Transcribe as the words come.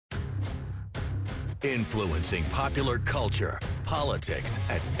influencing popular culture, politics,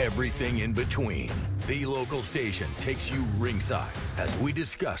 and everything in between. The local station takes you ringside as we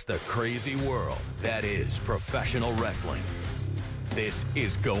discuss the crazy world that is professional wrestling. This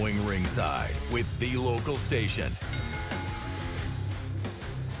is Going Ringside with The Local Station.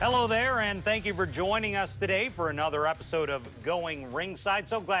 Hello there, and thank you for joining us today for another episode of Going Ringside.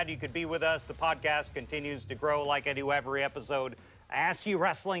 So glad you could be with us. The podcast continues to grow like I do every episode. I ask you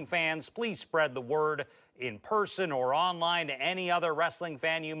wrestling fans, please spread the word in person or online to any other wrestling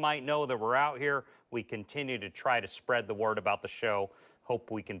fan you might know that we're out here. We continue to try to spread the word about the show. Hope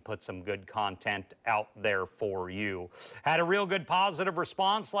we can put some good content out there for you. Had a real good positive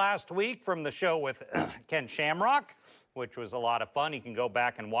response last week from the show with Ken Shamrock, which was a lot of fun. You can go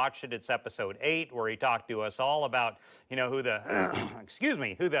back and watch it. It's episode 8, where he talked to us all about, who the,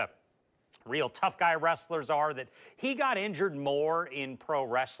 who the real tough guy wrestlers are, that he got injured more in pro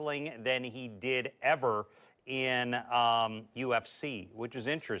wrestling than he did ever in UFC, which is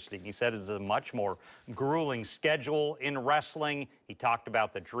interesting. He said it's a much more grueling schedule in wrestling. He talked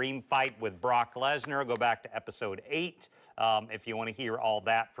about the dream fight with Brock Lesnar. Go back to episode 8 if you want to hear all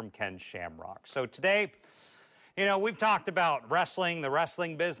that from Ken Shamrock. So today, we've talked about wrestling, the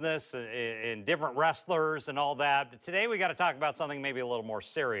wrestling business, and different wrestlers and all that. But today we got to talk about something maybe a little more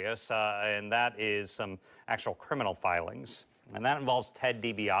serious, and that is some actual criminal filings. And that involves Ted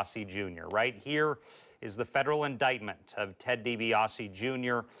DiBiase Jr. Right here is the federal indictment of Ted DiBiase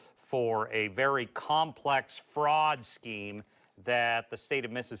Jr. for a very complex fraud scheme that the state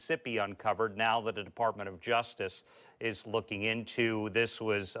of Mississippi uncovered now that the Department of Justice is looking into. This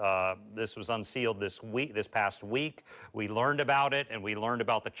was unsealed this past week. We learned about it, and we learned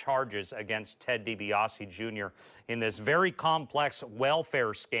about the charges against Ted DiBiase Jr. in this very complex welfare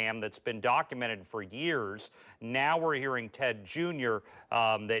scam that's been documented for years. Now we're hearing Ted Jr.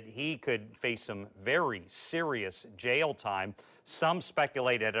 That he could face some very serious jail time. Some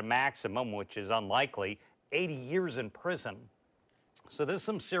speculate at a maximum, which is unlikely, 80 years in prison. So there's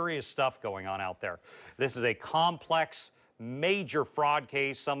some serious stuff going on out there. This is a complex, major fraud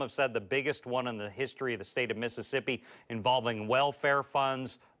case. Some have said the biggest one in the history of the state of Mississippi, involving welfare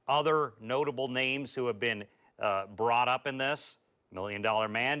funds. Other notable names who have been brought up in this: $1 Million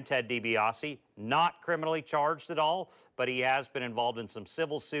Man, Ted DiBiase, not criminally charged at all, but he has been involved in some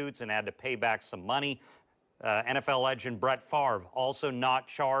civil suits and had to pay back some money. NFL legend Brett Favre, also not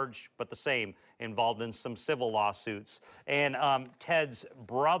charged, but the same, involved in some civil lawsuits. And Ted's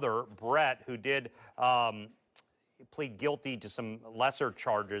brother, Brett, who did plead guilty to some lesser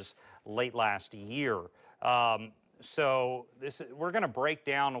charges late last year. So we're going to break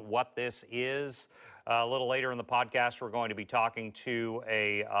down what this is. A little later in the podcast, we're going to be talking to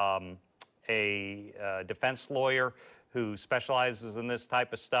a defense lawyer who specializes in this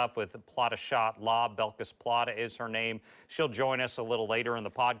type of stuff with Plata Shot Law. Belkis Plata is her name. She'll join us a little later in the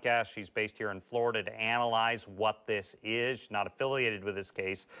podcast. She's based here in Florida to analyze what this is. She's not affiliated with this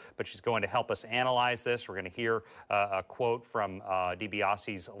case, but she's going to help us analyze this. We're going to hear a quote from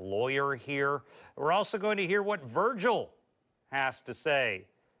DiBiase's lawyer here. We're also going to hear what Virgil has to say.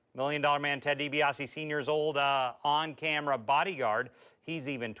 $1 Million Man Ted DiBiase Sr.'s old on-camera bodyguard. He's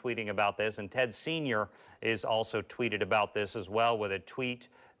even tweeting about this, and Ted Sr. is also tweeted about this as well, with a tweet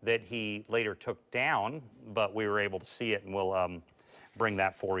that he later took down, but we were able to see it, and we'll bring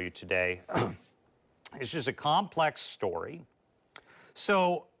that for you today. It's just a complex story.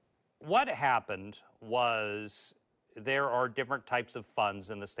 So what happened was, there are different types of funds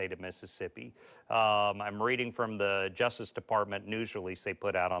in the state of Mississippi. I'm reading from the Justice Department news release they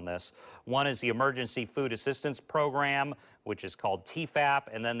put out on this. One is the Emergency Food Assistance Program, which is called TFAP,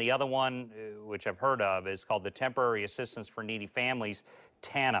 and then the other one, which I've heard of, is called the Temporary Assistance for Needy Families,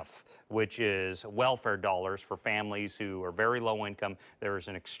 TANF, which is welfare dollars for families who are very low income. There is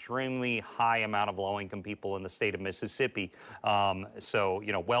an extremely high amount of low income people in the state of Mississippi. So,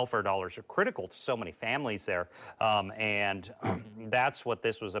 welfare dollars are critical to so many families there. And that's what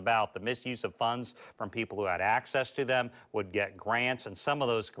this was about. The misuse of funds from people who had access to them would get grants, and some of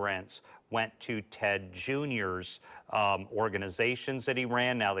those grants went to Ted Jr.'s organizations that he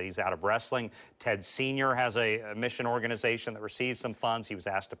ran now that he's out of wrestling. Ted Sr. has a mission organization that received some funds. He was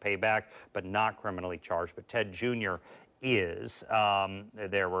asked to pay back, but not criminally charged. But Ted Jr. is.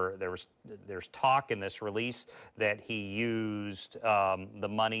 There's talk in this release that he used the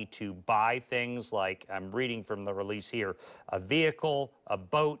money to buy things like, I'm reading from the release here, a vehicle, a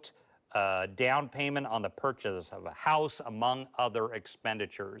boat, down payment on the purchase of a house, among other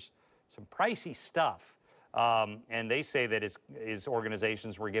expenditures. Some pricey stuff. And they say that his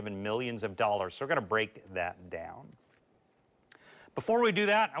organizations were given millions of dollars. So we're going to break that down. Before we do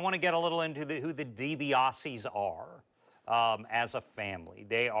that, I want to get a little into who the DiBiases are as a family.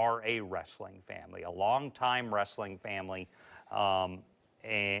 They are a wrestling family, a longtime wrestling family,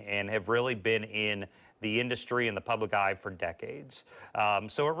 and have really been in the industry and the public eye for decades.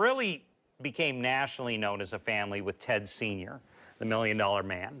 So it really became nationally known as a family with Ted Sr., the $1 Million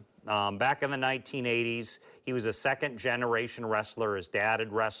Man. Back in the 1980s, he was a second-generation wrestler. His dad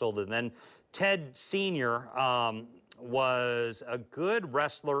had wrestled, and then Ted Sr. Was a good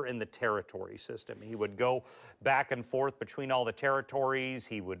wrestler in the territory system. He would go back and forth between all the territories.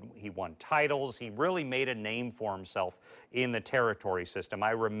 He won titles. He really made a name for himself in the territory system. I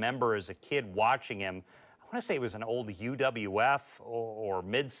remember as a kid watching him. I want to say it was an old UWF or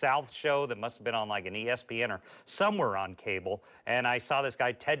Mid-South show that must have been on like an ESPN or somewhere on cable. And I saw this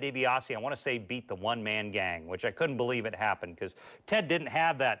guy, Ted DiBiase, I want to say beat the one-man gang, which I couldn't believe it happened because Ted didn't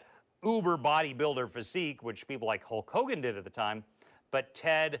have that uber bodybuilder physique, which people like Hulk Hogan did at the time, but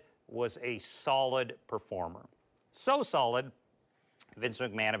Ted was a solid performer. So solid, Vince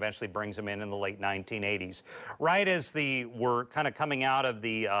McMahon eventually brings him in the late 1980s. Right as we're kind of coming out of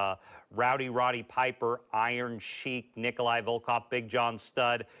the Rowdy Roddy Piper, Iron Sheik, Nikolai Volkov, Big John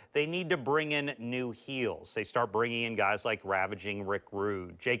Studd, they need to bring in new heels. They start bringing in guys like Ravaging Rick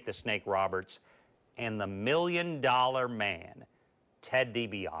Rude, Jake the Snake Roberts, and the $1 Million Man, Ted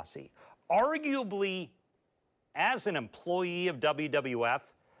DiBiase. Arguably, as an employee of WWF,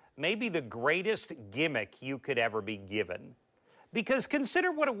 maybe the greatest gimmick you could ever be given. Because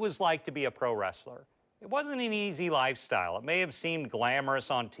consider what it was like to be a pro wrestler. It wasn't an easy lifestyle. It may have seemed glamorous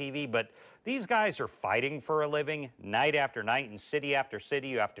on TV, but these guys are fighting for a living night after night and city after city.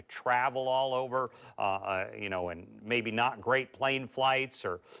 You have to travel all over, and maybe not great plane flights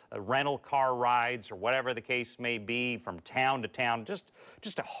or rental car rides or whatever the case may be, from town to town,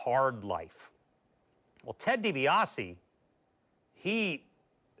 just a hard life. Well, Ted DiBiase, he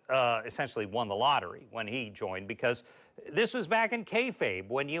essentially won the lottery when he joined, because this was back in kayfabe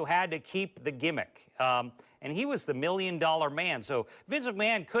when you had to keep the gimmick. And he was the $1 Million Man. So Vince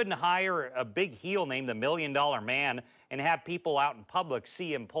McMahon couldn't hire a big heel named the $1 Million Man and have people out in public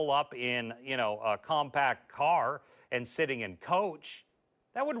see him pull up in, a compact car and sitting in coach.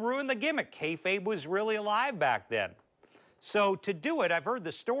 That would ruin the gimmick. Kayfabe was really alive back then. So to do it, I've heard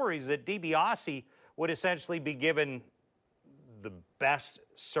the stories that DiBiase would essentially be given the best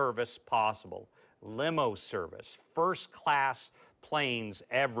service possible. Limo service, first-class planes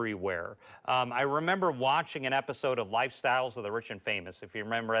everywhere. I remember watching an episode of Lifestyles of the Rich and Famous, if you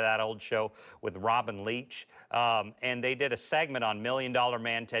remember that old show with Robin Leach, and they did a segment on $1 Million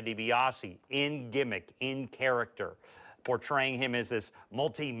Man Ted DiBiase, in gimmick, in character, portraying him as this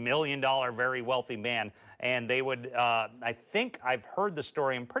multi-million-dollar, very wealthy man. And they would, I think I've heard the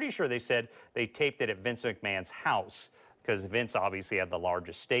story, I'm pretty sure they said they taped it at Vince McMahon's house, because Vince obviously had the large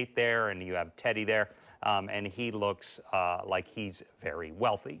estate there, and you have Teddy there, and he looks like he's very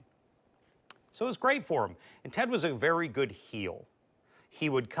wealthy. So it was great for him. And Ted was a very good heel. He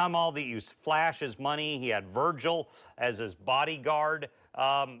would come he would flash his money. He had Virgil as his bodyguard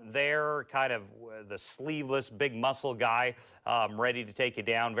there, kind of the sleeveless, big muscle guy, ready to take you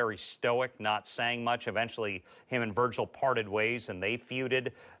down, very stoic, not saying much. Eventually, him and Virgil parted ways, and they feuded,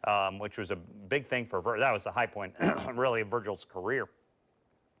 which was a big thing for Virgil. That was the high point, really, of Virgil's career.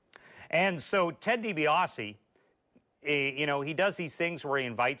 And so Ted DiBiase, he does these things where he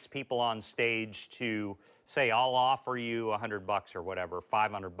invites people on stage to say, I'll offer you $100 or whatever,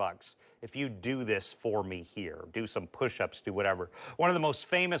 $500 if you do this for me here, do some push-ups, do whatever. One of the most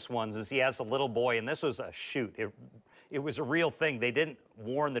famous ones is he has a little boy, and this was a shoot. It was a real thing. They didn't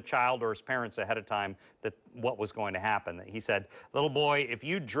warn the child or his parents ahead of time that what was going to happen. He said, little boy, if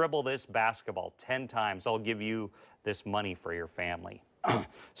you dribble this basketball 10 times, I'll give you this money for your family.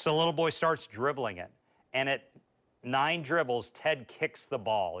 So the little boy starts dribbling it, and at 9 dribbles, Ted kicks the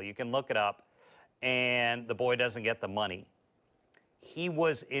ball. You can look it up, and the boy doesn't get the money. He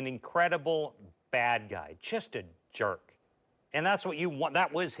was an incredible bad guy, just a jerk. And that's what you want.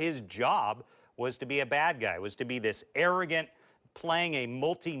 That was his job, was to be a bad guy, was to be this arrogant, playing a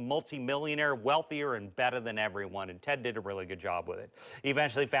multi-millionaire, wealthier and better than everyone. And Ted did a really good job with it. He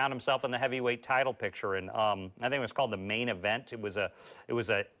eventually found himself in the heavyweight title picture, and I think it was called The Main Event. It was a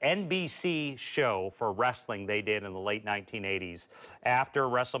NBC show for wrestling they did in the late 1980s after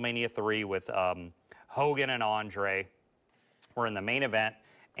WrestleMania 3 with Hogan and Andre. Were in the main event,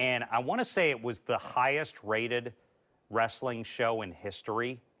 and I want to say it was the highest rated wrestling show in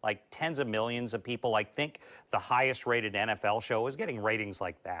history, like tens of millions of people. I think the highest rated NFL show was getting ratings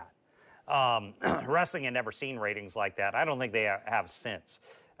like that. Wrestling had never seen ratings like that. I don't think they have since.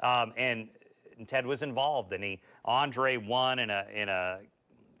 And Ted was involved, and Andre won in a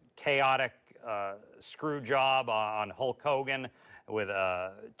chaotic screw job on Hulk Hogan with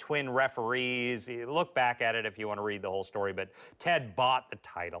twin referees. You look back at it if you want to read the whole story, but Ted bought the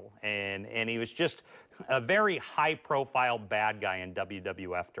title, and he was just a very high-profile bad guy in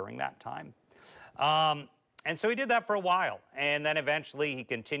WWF during that time. And so he did that for a while, and then eventually he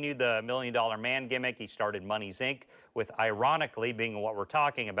continued the $1 Million Man gimmick. He started Money's Inc. with, ironically, being what we're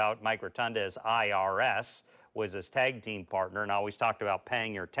talking about, Mike Rotunda as IRS, was his tag team partner, and always talked about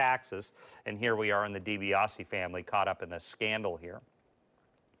paying your taxes. And here we are in the DiBiase family caught up in this scandal here.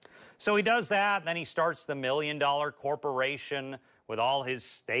 So he does that, and then he starts the $1 Million Corporation with all his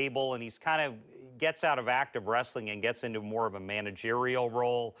stable, and he's kind of gets out of active wrestling and gets into more of a managerial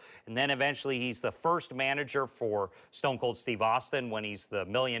role. And then eventually he's the first manager for Stone Cold Steve Austin when he's the $1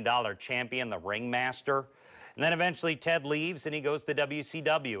 Million champion, the ringmaster. And then eventually Ted leaves and he goes to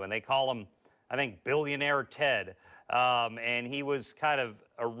WCW, and they call him, I think, Billionaire Ted. And he was kind of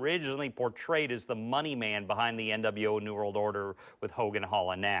originally portrayed as the money man behind the NWO New World Order with Hogan, Hall,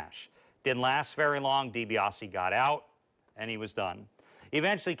 and Nash. Didn't last very long. DiBiase got out, and he was done. He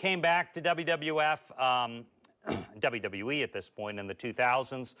eventually came back to WWF, WWE at this point in the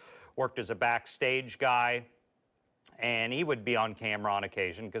 2000s, worked as a backstage guy, and he would be on camera on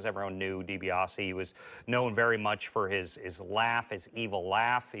occasion because everyone knew DiBiase. He was known very much for his laugh, his evil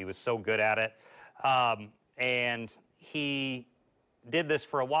laugh. He was so good at it. And he did this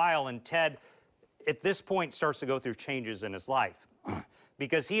for a while, and Ted, at this point, starts to go through changes in his life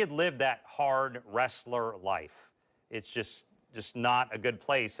because he had lived that hard wrestler life. It's just not a good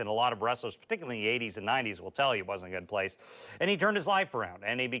place, and a lot of wrestlers, particularly in the 80s and 90s, will tell you it wasn't a good place. And he turned his life around,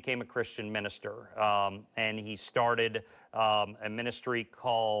 and he became a Christian minister. And he started a ministry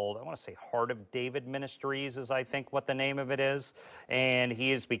called, I want to say Heart of David Ministries is, I think, what the name of it is. And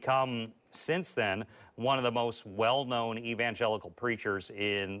he has become, since then, one of the most well-known evangelical preachers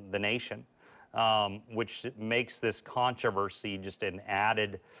in the nation, which makes this controversy just an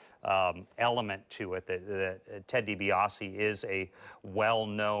added element to it, that Ted DiBiase is a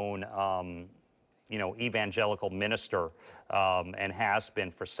well-known, evangelical minister, and has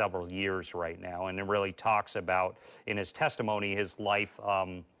been for several years right now. And it really talks about, in his testimony, his life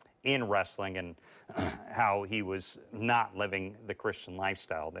in wrestling and how he was not living the Christian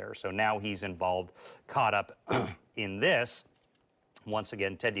lifestyle there. So now he's involved, caught up in this. Once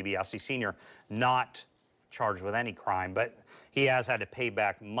again, Ted DiBiase Sr., not charged with any crime, but he has had to pay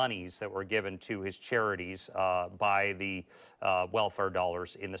back monies that were given to his charities by the welfare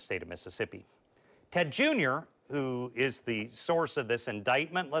dollars in the state of Mississippi. Ted Jr., who is the source of this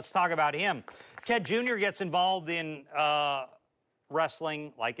indictment, let's talk about him. Ted Jr. gets involved in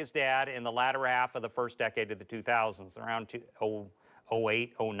wrestling, like his dad, in the latter half of the first decade of the 2000s, around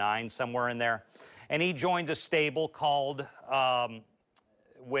 2008, 09, somewhere in there. And he joins a stable called,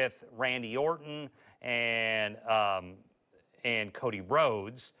 with Randy Orton and Cody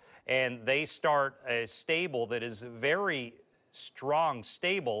Rhodes, and they start a stable that is a very strong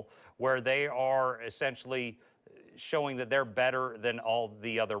stable where they are essentially showing that they're better than all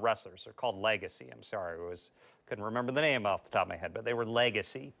the other wrestlers. They're called Legacy. I'm sorry, couldn't remember the name off the top of my head, but they were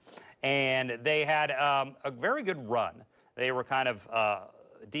Legacy. And they had a very good run. They were kind of,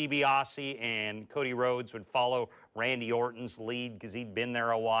 DiBiase and Cody Rhodes would follow Randy Orton's lead because he'd been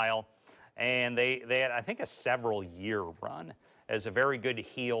there a while. And they had, I think, a several-year run as a very good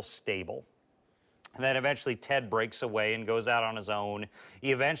heel stable. And then eventually Ted breaks away and goes out on his own.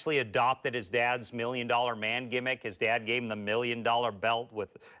 He eventually adopted his dad's $1 Million Man gimmick. His dad gave him the $1 Million belt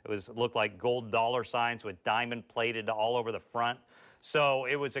with, looked like gold dollar signs with diamond plated all over the front. So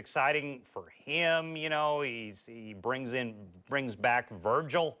it was exciting for him, you know. He brings back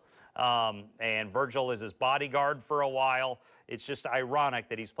Virgil, and Virgil is his bodyguard for a while. It's just ironic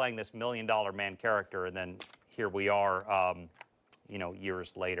that he's playing this $1 Million Man character, and then here we are,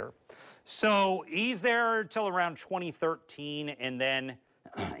 years later. So he's there till around 2013, and then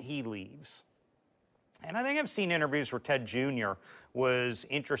he leaves. And I think I've seen interviews where Ted Jr. was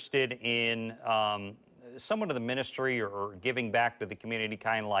interested in somewhat of the ministry or giving back to the community,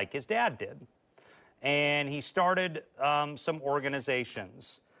 kind of like his dad did. And he started some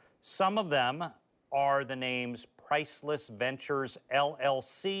organizations. Some of them are the names Priceless Ventures,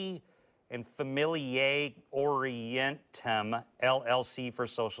 LLC, and Familiae Orientem, LLC for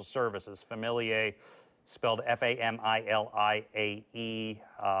social services. Familiae, spelled F-A-M-I-L-I-A-E.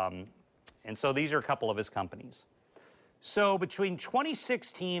 And so these are a couple of his companies. So between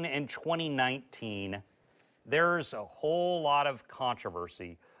 2016 and 2019, there's a whole lot of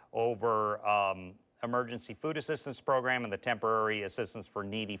controversy over Emergency Food Assistance Program and the Temporary Assistance for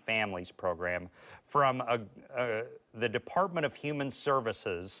Needy Families Program from the Department of Human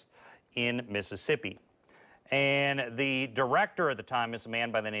Services in Mississippi. And the director at the time is a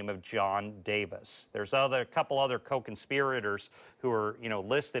man by the name of John Davis. There's a couple other co-conspirators who are,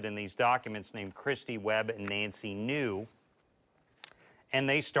 listed in these documents named Christy Webb and Nancy New. And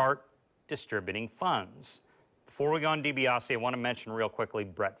they start distributing funds. Before we go on DiBiase, I want to mention real quickly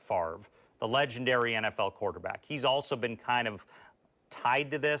Brett Favre, the legendary NFL quarterback. He's also been kind of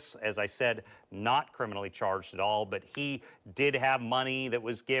tied to this, as I said, not criminally charged at all, but he did have money that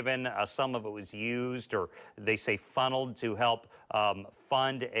was given. Some of it was used, or they say funneled, to help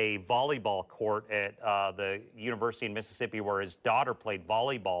fund a volleyball court at the University in Mississippi where his daughter played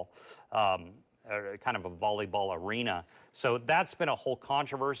volleyball. Kind of a volleyball arena. So that's been a whole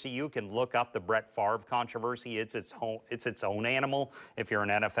controversy. You can look up the Brett Favre controversy. It's its own animal. If you're an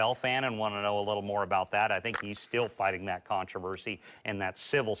NFL fan and want to know a little more about that, I think he's still fighting that controversy and that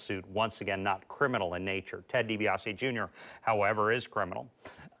civil suit, once again, not criminal in nature. Ted DiBiase Jr., however, is criminal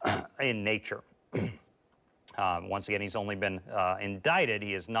in nature. Once again, he's only been indicted.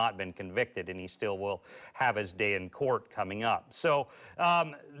 He has not been convicted, and he still will have his day in court coming up. So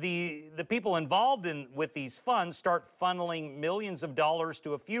the people involved with these funds start funneling millions of dollars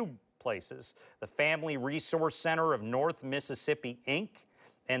to a few places: the Family Resource Center of North Mississippi, Inc.,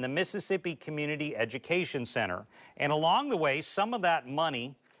 and the Mississippi Community Education Center. And along the way, some of that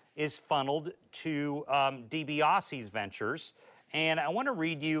money is funneled to DiBiase's ventures. And I want to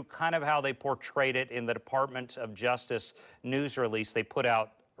read you kind of how they portrayed it in the Department of Justice news release they put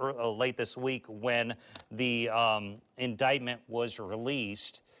out late this week when the indictment was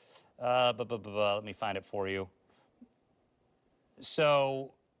released. Let me find it for you.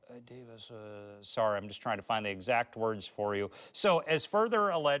 So, Davis, sorry, I'm just trying to find the exact words for you. So, as further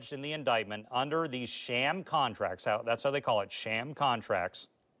alleged in the indictment, under these sham contracts, that's how they call it, sham contracts,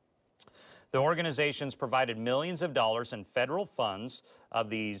 the organizations provided millions of dollars in federal funds of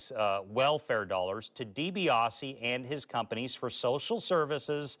these welfare dollars to DiBiase and his companies for social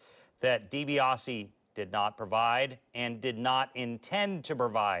services that DiBiase did not provide and did not intend to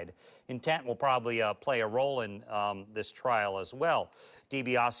provide. Intent will probably play a role in this trial as well.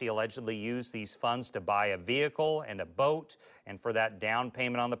 DiBiase allegedly used these funds to buy a vehicle and a boat, and for that down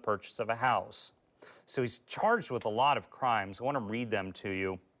payment on the purchase of a house. So he's charged with a lot of crimes. I want to read them to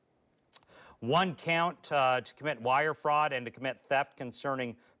you. 1 count to commit wire fraud and to commit theft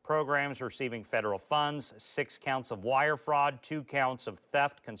concerning programs receiving federal funds, 6 counts of wire fraud, 2 counts of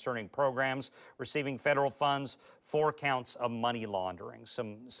theft concerning programs receiving federal funds, 4 counts of money laundering.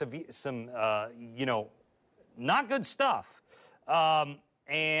 Some not good stuff.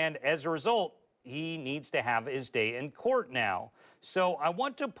 And as a result, he needs to have his day in court now. So I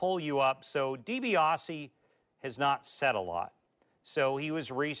want to pull you up. So DiBiase has not said a lot. So he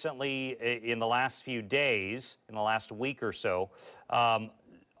was recently, in the last few days, in the last week or so,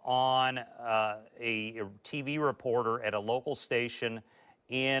 on a TV reporter at a local station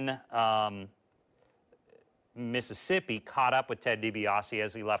in Mississippi caught up with Ted DiBiase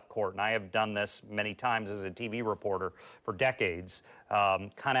as he left court. And I have done this many times as a TV reporter for decades.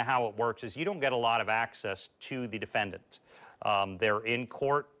 Kind of how it works is you don't get a lot of access to the defendant. They're in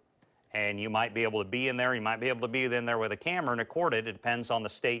court, and you might be able to be in there. You might be able to be in there with a camera and record it. It depends on the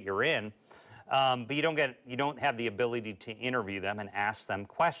state you're in. But you don't have the ability to interview them and ask them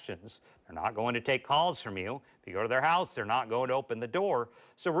questions. They're not going to take calls from you. If you go to their house, they're not going to open the door.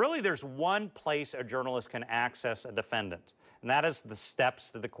 So really, there's one place a journalist can access a defendant, and that is the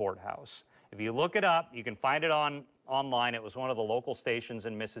steps to the courthouse. If you look it up, you can find it online. It was one of the local stations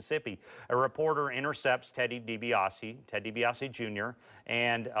in Mississippi. A reporter intercepts Ted DiBiase Jr.,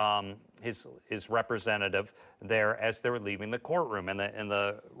 and his representative there as they're leaving the courtroom. And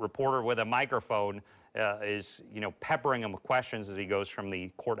the reporter with a microphone is, peppering him with questions as he goes from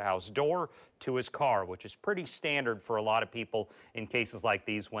the courthouse door to his car, which is pretty standard for a lot of people in cases like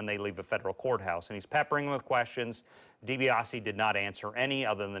these when they leave a federal courthouse. And he's peppering him with questions. DiBiase did not answer any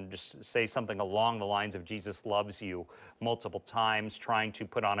other than just say something along the lines of "Jesus loves you" multiple times, trying to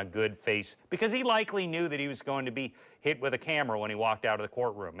put on a good face, because he likely knew that he was going to be hit with a camera when he walked out of the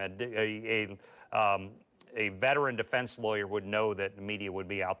courtroom. And a veteran defense lawyer would know that the media would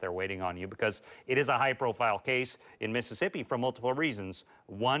be out there waiting on you, because it is a high-profile case in Mississippi for multiple reasons.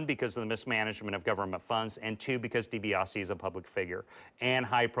 1, because of the mismanagement of government funds, and 2, because DiBiase is a public figure and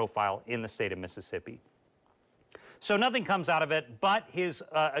high-profile in the state of Mississippi. So nothing comes out of it, but his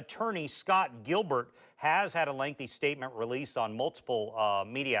attorney, Scott Gilbert, has had a lengthy statement released on multiple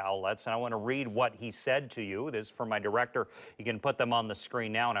media outlets, and I want to read what he said to you. This is from my director. You can put them on the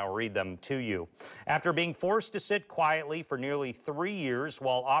screen now, and I'll read them to you. After being forced to sit quietly for nearly 3 years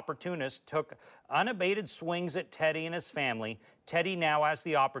while opportunists took unabated swings at Teddy and his family, Teddy now has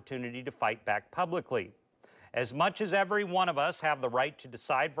the opportunity to fight back publicly. As much as every one of us have the right to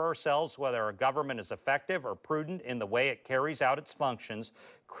decide for ourselves whether our government is effective or prudent in the way it carries out its functions,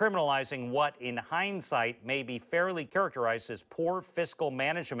 criminalizing what, in hindsight, may be fairly characterized as poor fiscal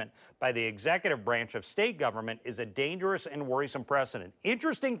management by the executive branch of state government is a dangerous and worrisome precedent.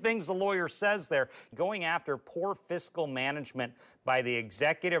 Interesting things the lawyer says there, going after poor fiscal management by the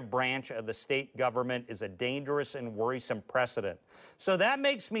executive branch of the state government is a dangerous and worrisome precedent. So that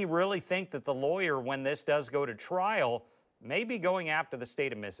makes me really think that the lawyer, when this does go to trial, may be going after the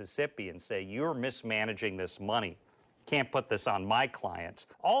state of Mississippi and say, you're mismanaging this money. Can't put this on my client.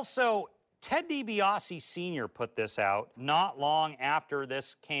 Also, Ted DiBiase Sr. put this out not long after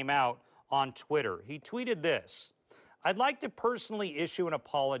this came out on Twitter. He tweeted this: I'd like to personally issue an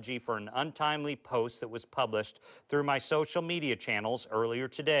apology for an untimely post that was published through my social media channels earlier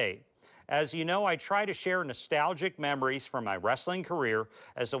today. As you know, I try to share nostalgic memories from my wrestling career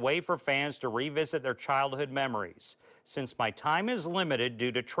as a way for fans to revisit their childhood memories. Since my time is limited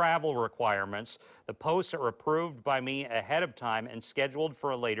due to travel requirements, the posts are approved by me ahead of time and scheduled for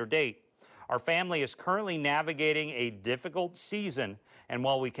a later date. Our family is currently navigating a difficult season, and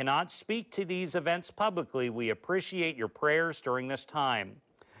while we cannot speak to these events publicly, we appreciate your prayers during this time.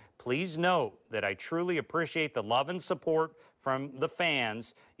 Please note that I truly appreciate the love and support from the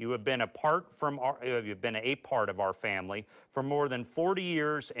fans. You have been a part of our family for more than 40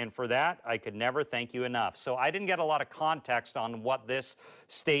 years, and for that, I could never thank you enough. So I didn't get a lot of context on what this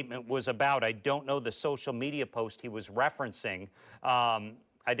statement was about. I don't know the social media post he was referencing. I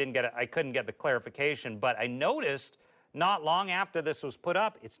couldn't get the clarification, but I noticed not long after this was put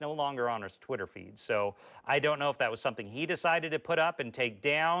up, it's no longer on his Twitter feed. So I don't know if that was something he decided to put up and take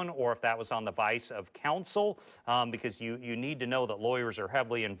down, or if that was on the advice of counsel, because you need to know that lawyers are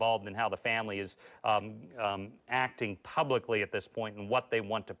heavily involved in how the family is acting publicly at this point and what they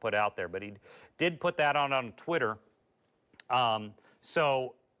want to put out there. But he did put that on Twitter.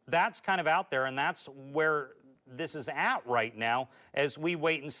 So that's kind of out there, and that's where this is at right now as we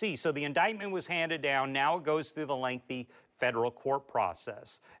wait and see. So the indictment was handed down. Now it goes through the lengthy federal court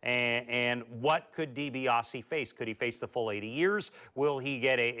process. And what could DiBiase face? Could he face the full 80 years? Will he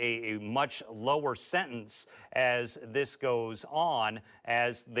get a much lower sentence as this goes on,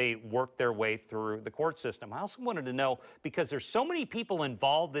 as they work their way through the court system? I also wanted to know, because there's so many people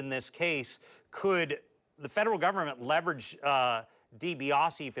involved in this case, could the federal government leverage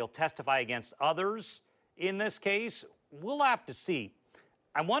DiBiase if he'll testify against others in this case? We'll have to see.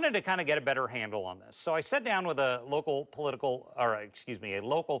 I wanted to kind of get a better handle on this. So I sat down with a local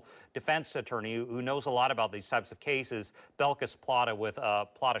defense attorney who knows a lot about these types of cases, Belkis Plata with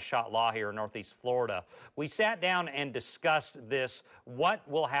Plata Shot Law here in Northeast Florida. We sat down and discussed this, what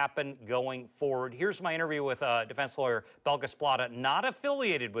will happen going forward. Here's my interview with defense lawyer Belkis Plata, not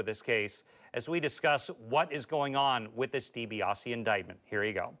affiliated with this case, as we discuss what is going on with this DiBiase indictment. Here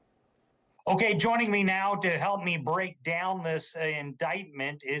you go. Okay, joining me now to help me break down this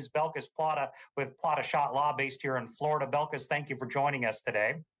indictment is Belkis Plata with Plata Shot Law based here in Florida. Belkis, thank you for joining us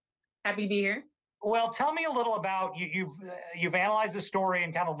today. Happy to be here. Well, tell me a little about you've analyzed the story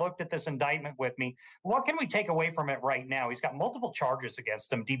and kind of looked at this indictment with me. What can we take away from it right now? He's got multiple charges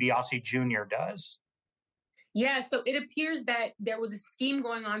against him, DiBiase Jr. does. Yeah, so it appears that there was a scheme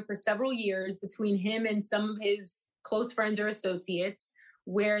going on for several years between him and some of his close friends or associates,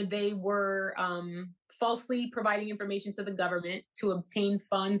 where they were falsely providing information to the government to obtain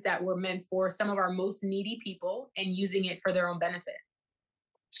funds that were meant for some of our most needy people and using it for their own benefit.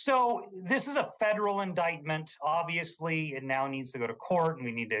 So this is a federal indictment. Obviously, it now needs to go to court, and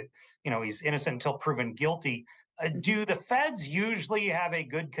we need to, he's innocent until proven guilty. Do the feds usually have a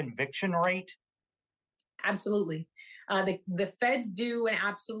good conviction rate? Absolutely. The feds do an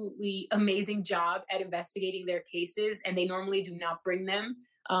absolutely amazing job at investigating their cases, and they normally do not bring them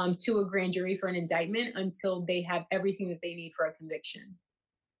to a grand jury for an indictment until they have everything that they need for a conviction.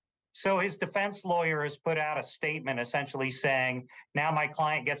 So his defense lawyer has put out a statement essentially saying, now my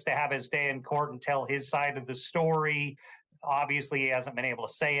client gets to have his day in court and tell his side of the story. Obviously, he hasn't been able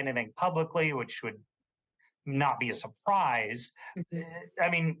to say anything publicly, which would not be a surprise. I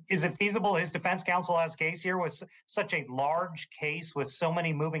mean, is it feasible his defense counsel has a case here with such a large case with so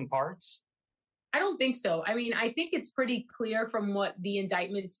many moving parts? I don't think so. I mean, I think it's pretty clear from what the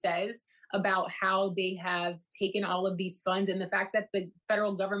indictment says about how they have taken all of these funds, and the fact that the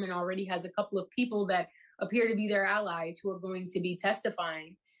federal government already has a couple of people that appear to be their allies who are going to be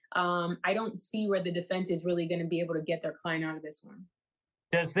testifying. I don't see where the defense is really going to be able to get their client out of this one.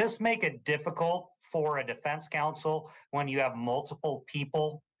 Does this make it difficult for a defense counsel when you have multiple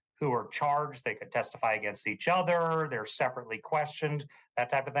people who are charged? They could testify against each other, they're separately questioned, that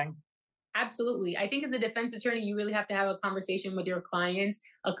type of thing? Absolutely. I think as a defense attorney, you really have to have a conversation with your clients,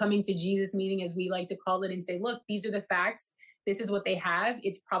 a coming to Jesus meeting, as we like to call it, and say, look, these are the facts. This is what they have.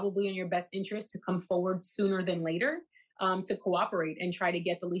 It's probably in your best interest to come forward sooner than later, to cooperate and try to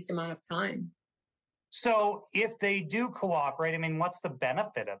get the least amount of time. So if they do cooperate, I mean, what's the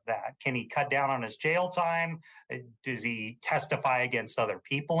benefit of that? Can he cut down on his jail time? Does he testify against other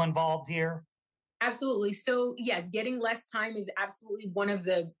people involved here? Absolutely. So yes, getting less time is absolutely one of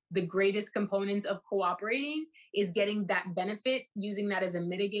the greatest components of cooperating, is getting that benefit, using that as a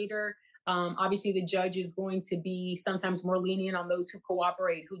mitigator. Obviously, the judge is going to be sometimes more lenient on those who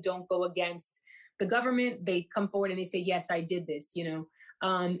cooperate, who don't go against the government. They come forward and they say, yes, I did this,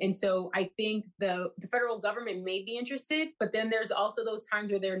 and so I think the federal government may be interested, but then there's also those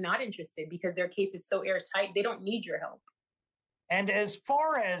times where they're not interested because their case is so airtight, they don't need your help. And as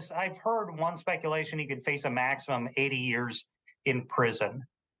far as I've heard, one speculation, he could face a maximum 80 years in prison.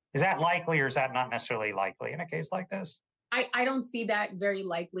 Is that likely, or is that not necessarily likely in a case like this? I don't see that very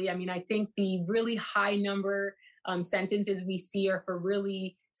likely. I mean, I think the really high number sentences we see are for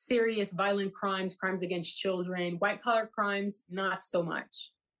really serious violent crimes, crimes against children, white collar crimes, not so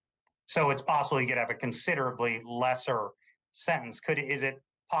much. So it's possible you could have a considerably lesser sentence. Is it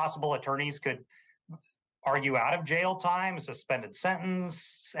possible attorneys could argue out of jail time, a suspended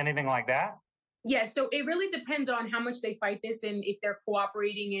sentence, anything like that? Yeah, so it really depends on how much they fight this and if they're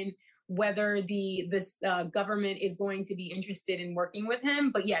cooperating, and whether this government is going to be interested in working with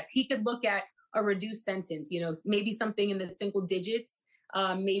him. But yes, he could look at a reduced sentence, maybe something in the single digits,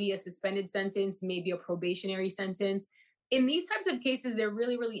 maybe a suspended sentence, maybe a probationary sentence. In these types of cases, they're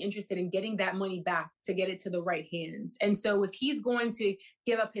really, really interested in getting that money back to get it to the right hands. And so if he's going to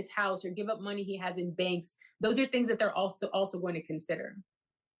give up his house or give up money he has in banks, those are things that they're also going to consider.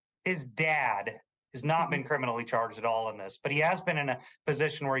 His dad has not been criminally charged at all in this, but he has been in a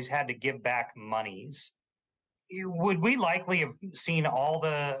position where he's had to give back monies. Would we likely have seen all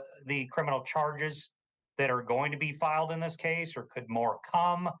the criminal charges that are going to be filed in this case, or could more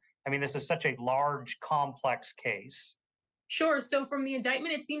come? I mean, this is such a large, complex case. Sure. So from the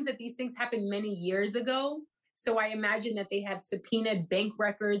indictment, it seems that these things happened many years ago. So I imagine that they have subpoenaed bank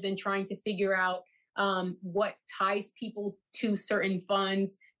records and trying to figure out what ties people to certain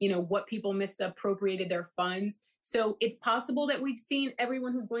funds, what people misappropriated their funds. So it's possible that we've seen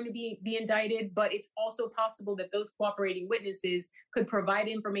everyone who's going to be indicted, but it's also possible that those cooperating witnesses could provide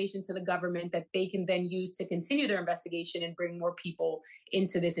information to the government that they can then use to continue their investigation and bring more people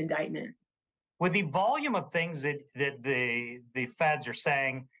into this indictment. With the volume of things that the feds are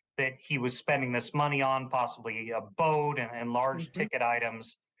saying that he was spending this money on, possibly a boat and large ticket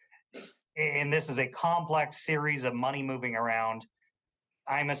items, and this is a complex series of money moving around,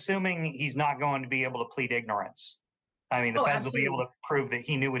 I'm assuming he's not going to be able to plead ignorance. I mean, the feds will be able to prove that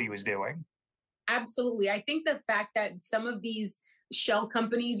he knew what he was doing. Absolutely. I think the fact that some of these shell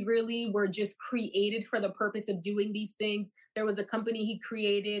companies really were just created for the purpose of doing these things. There was a company he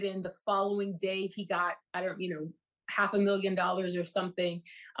created, and the following day he got, $500,000 or something.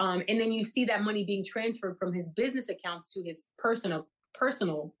 And then you see that money being transferred from his business accounts to his personal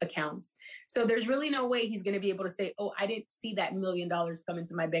accounts. So there's really no way he's going to be able to say, oh, I didn't see that $1 million come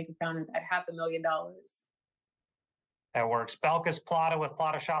into my bank account, or that $500,000. That works. Belkis Plata with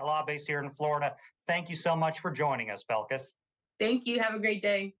Plata Shot Law, based here in Florida. Thank you so much for joining us, Belkis. Thank you. Have a great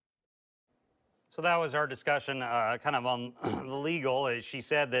day. So that was our discussion kind of on the legal. She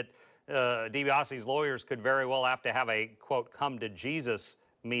said that DiBiase's lawyers could very well have to have a, quote, come to Jesus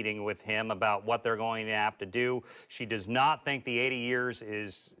meeting with him about what they're going to have to do. She does not think the 80 years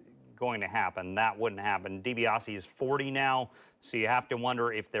is going to happen. That wouldn't happen. DiBiase is 40 now, so you have to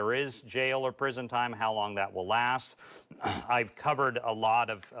wonder if there is jail or prison time, how long that will last. I've covered a lot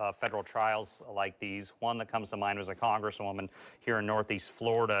of federal trials like these. One that comes to mind was a congresswoman here in Northeast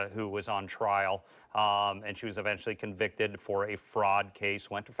Florida who was on trial, and she was eventually convicted for a fraud case,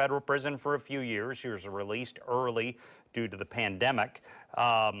 went to federal prison for a few years. She was released early due to the pandemic.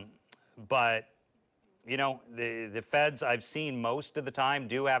 But the feds, I've seen most of the time,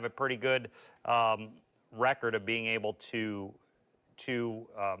 do have a pretty good record of being able to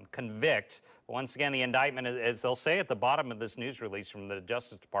convict. Once again, the indictment, as they'll say at the bottom of this news release from the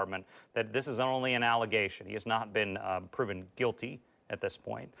Justice Department, that this is only an allegation. He has not been proven guilty at this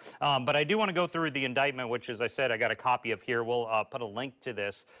point. But I do want to go through the indictment, which, as I said, I got a copy of here. We'll put a link to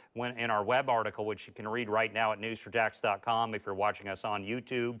this in our web article, which you can read right now at news4jax.com if you're watching us on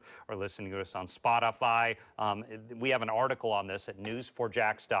YouTube or listening to us on Spotify. We have an article on this at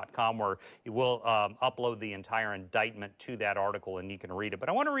news4jax.com where we'll upload the entire indictment to that article and you can read it. But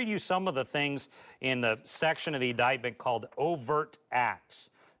I want to read you some of the things in the section of the indictment called overt acts.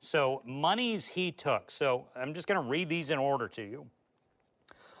 So monies he took. So I'm just going to read these in order to you.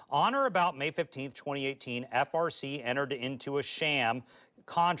 On or about May 15th, 2018, FRC entered into a sham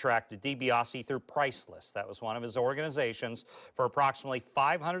contract with DiBiase through Priceless. That was one of his organizations for approximately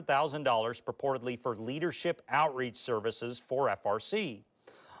 $500,000 purportedly for leadership outreach services for FRC.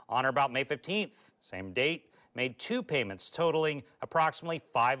 On or about May 15th, same date, made two payments totaling approximately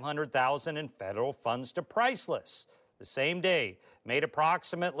 $500,000 in federal funds to Priceless. The same day, made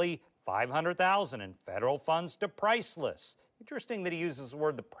approximately $500,000 in federal funds to Priceless. Interesting that he uses the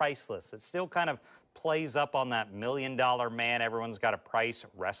word the priceless. It still kind of plays up on that $1 million man, everyone's got a price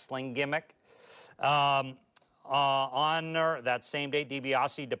wrestling gimmick. On that same day,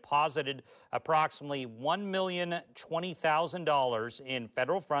 DiBiase deposited approximately $1,020,000 in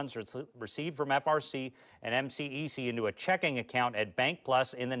federal funds received from FRC and MCEC into a checking account at Bank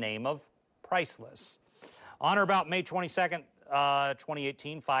Plus in the name of Priceless. On or about May 22nd,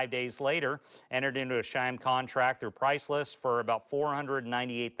 2018, 5 days later, entered into a sham contract through Priceless for about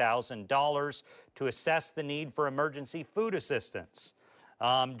 $498,000 to assess the need for emergency food assistance.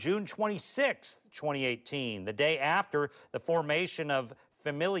 June 26th, 2018, the day after the formation of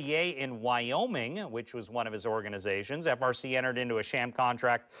Familier in Wyoming, which was one of his organizations, FRC entered into a sham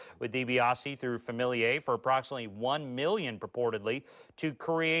contract with DiBiase through Familier for approximately $1 million purportedly to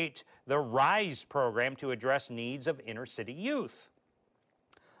create the RISE program to address needs of inner-city youth.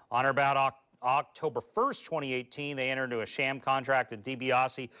 On or about October 1st, 2018, they entered into a sham contract with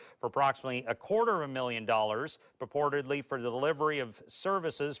DiBiase for approximately $250,000 purportedly for the delivery of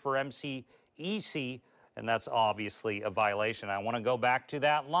services for MCEC, and that's obviously a violation. I want to go back to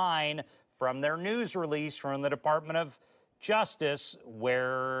that line from their news release from the Department of Justice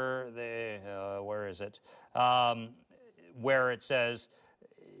where where it says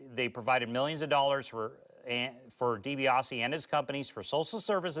they provided millions of dollars for DiBiase and his companies for social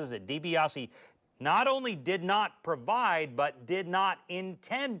services that DiBiase not only did not provide, but did not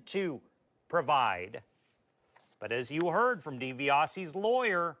intend to provide. But as you heard from DiBiase's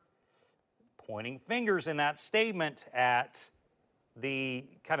lawyer, pointing fingers in that statement at the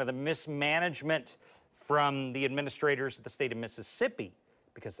kind of the mismanagement from the administrators of the state of Mississippi,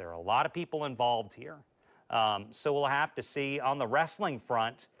 because there are a lot of people involved here. So we'll have to see on the wrestling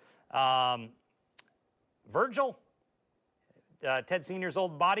front. Virgil, Ted Sr.'s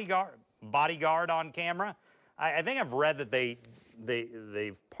old bodyguard on camera. I think I've read that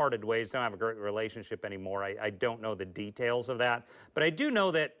they've parted ways, don't have a great relationship anymore. I don't know the details of that, but I do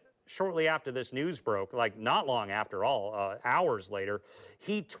know that shortly after this news broke, like not long after all, hours later,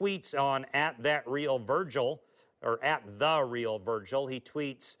 he tweets on @ThatRealVirgil, or @TheRealVirgil. He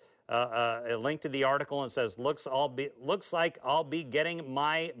tweets a link to the article and says, looks like I'll be getting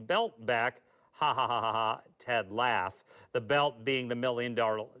my belt back. Ha ha ha ha ha, Ted laugh. The belt being the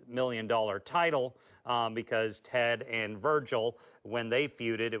 $1 million title, because Ted and Virgil, when they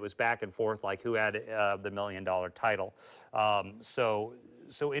feuded, it was back and forth like who had the $1 million title. So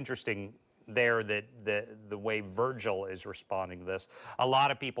interesting there that the way Virgil is responding to this. A lot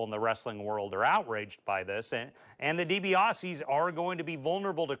of people in the wrestling world are outraged by this, and the DiBiases are going to be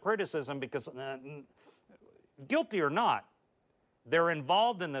vulnerable to criticism because, guilty or not, they're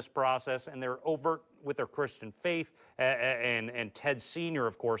involved in this process and they're overt with their Christian faith, and Ted Sr.,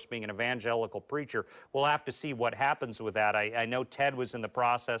 of course, being an evangelical preacher. We'll have to see what happens with that. I know Ted was in the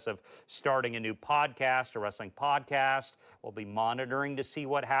process of starting a new podcast, a wrestling podcast. We'll be monitoring to see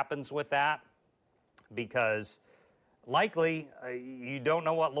what happens with that, because likely you don't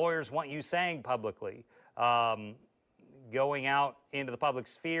know what lawyers want you saying publicly. Going out into the public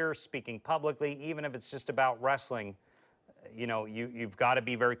sphere, speaking publicly, even if it's just about wrestling, you know, you've got to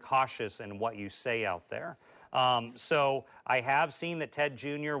be very cautious in what you say out there. So I have seen that Ted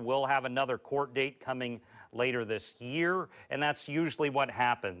Jr. will have another court date coming later this year, and that's usually what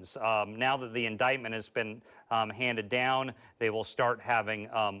happens. Now that the indictment has been handed down, they will start having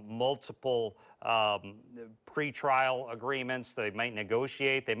multiple pre-trial agreements. They might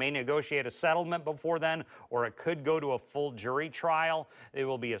negotiate. They may negotiate a settlement before then, or it could go to a full jury trial. It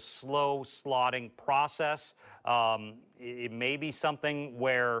will be a slow, slotting process. It may be something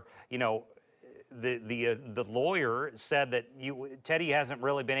where, you know, the lawyer said that Teddy hasn't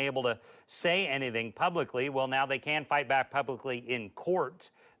really been able to say anything publicly. Well, now they can fight back publicly in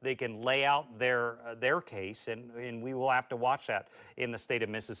court. They can lay out their case, and we will have to watch that in the state of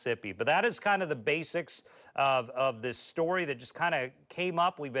Mississippi. But that is kind of the basics of this story that just kind of came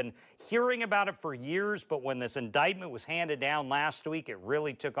up. We've been hearing about it for years, but when this indictment was handed down last week, it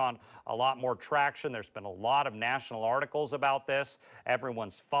really took on a lot more traction. There's been a lot of national articles about this.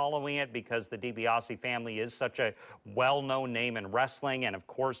 Everyone's following it because the DiBiase family is such a well-known name in wrestling, and of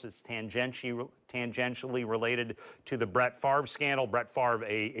course it's tangentially related to the Brett Favre scandal. Brett Favre,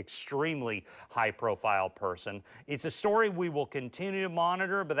 a extremely high-profile person. It's a story we will continue to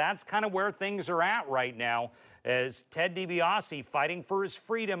monitor, but that's kind of where things are at right now, as Ted DiBiase fighting for his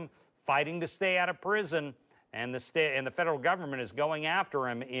freedom, fighting to stay out of prison, and the federal government is going after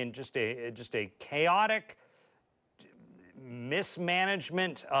him in just a chaotic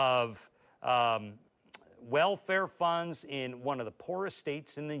mismanagement of welfare funds in one of the poorest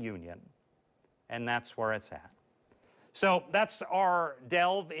states in the union. And that's where it's at. So that's our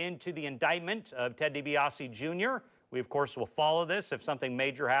delve into the indictment of Ted DiBiase Jr. We, of course, will follow this. If something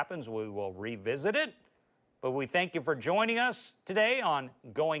major happens, we will revisit it. But we thank you for joining us today on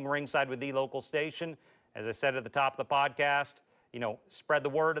Going Ringside with the Local Station. As I said at the top of the podcast, spread the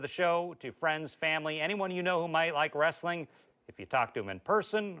word of the show to friends, family, anyone you know who might like wrestling. If you talk to them in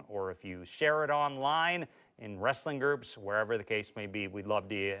person or if you share it online in wrestling groups, wherever the case may be, we'd love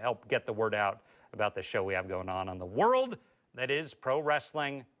to help get the word out about the show we have going on the world that is pro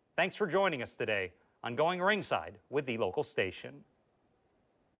wrestling. Thanks for joining us today on Going Ringside with the Local Station.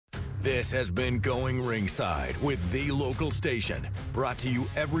 This has been Going Ringside with the Local Station, brought to you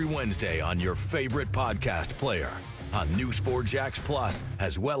every Wednesday on your favorite podcast player, on News 4 Jax Plus,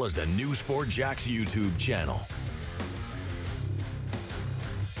 as well as the News 4 Jax YouTube channel.